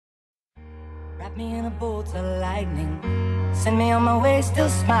Wrap me in a bolt of lightning, send me on my way still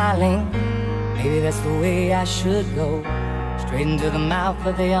smiling. Maybe that's the way I should go, straight into the mouth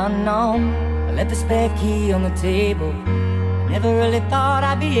of the unknown. I left the spare key on the table. I never really thought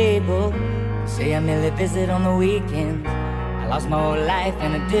I'd be able to say I merely visit on the weekends. I lost my whole life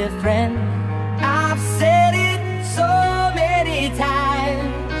in a different. I've said it so many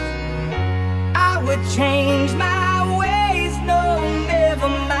times, I would change my ways, no, never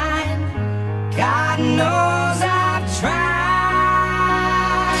mind. God knows I've tried.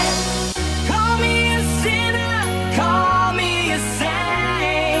 Call me a sinner, call me a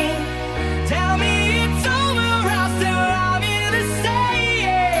saint. Tell me it's over, I'll still love you the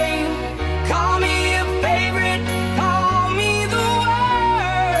same. Call me a favorite, call me the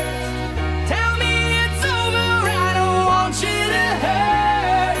worst. Tell me it's over, I don't want you to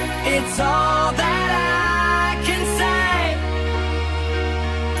hurt. It's all that I can say,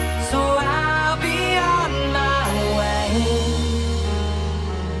 so I'll be on my way.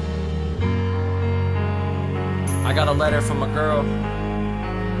 I got a letter from a girl.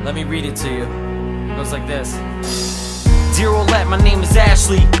 Let me read it to you. It goes like this. Dear Olette, my name is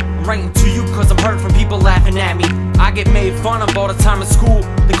Ashley. I'm writing to you cause I'm hurt from people laughing at me. I get made fun of all the time in school.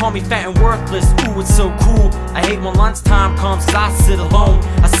 They call me fat and worthless, ooh it's so cool. I hate when lunchtime comes cause I sit alone.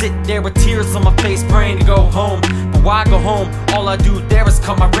 I sit there with tears on my face praying to go home. But why go home? All I do there is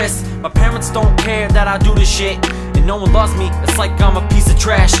cut my wrist. My parents don't care that I do this shit, and no one loves me, it's like I'm a piece of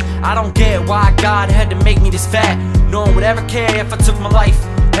trash. I don't get why God had to make me this fat. No one would ever care if I took my life.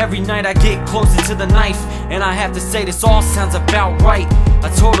 Every night I get closer to the knife, and I have to say this all sounds about right. I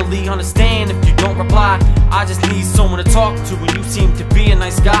totally understand if you don't reply. I just need someone to talk to, and you seem to be a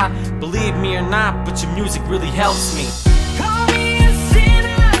nice guy. Believe me or not, but your music really helps me. Call me a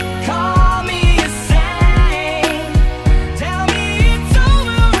sinner, call me a saint. Tell me it's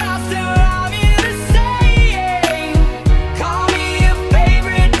over, I'll still love you the same. Call me a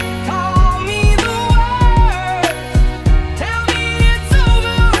favorite, call me the worst. Tell me it's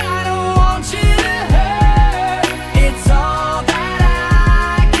over, I don't want you to hurt. It's all that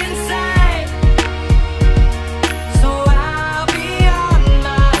I can say, so I'll be on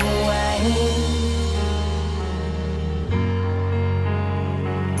my way.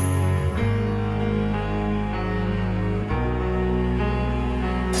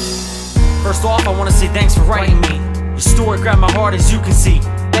 First off, I wanna say thanks for writing me. Your story grabbed my heart, as you can see.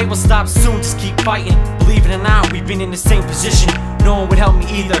 They will stop soon, just keep fighting. Believe it or not, we've been in the same position. No one would help me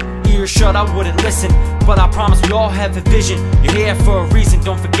either. Ears shut, I wouldn't listen. But I promise we all have a vision. You're here for a reason,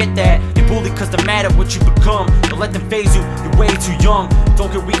 don't forget that. They bully cause they're mad at what you become. Don't let them phase you, you're way too young.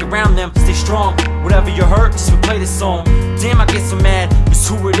 Don't get weak around them, stay strong. Whatever you hurt, just replay this song. Damn, I get so mad, cause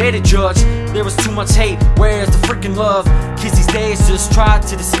who are they to judge? There was too much hate, where's the freaking love? Kids these days just try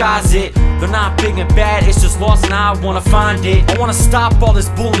to disguise it. They're not big and bad, it's just lost and I wanna find it. I wanna stop all this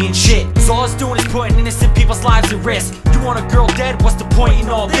bullying shit, cause all it's doing is putting innocent people's lives at risk. You want a girl dead, what's the point in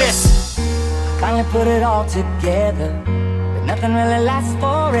all this? Finally put it all together, but nothing really lasts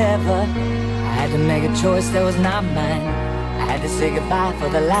forever. I had to make a choice that was not mine. I had to say goodbye for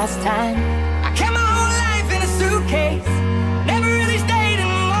the last time. I kept my whole life in a suitcase, never really stayed in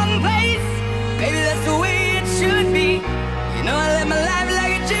one place. Maybe that's the way it should be. You know I live my life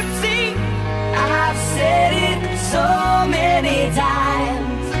like a gypsy. I've said it so many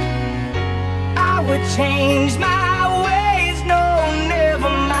times, I would change my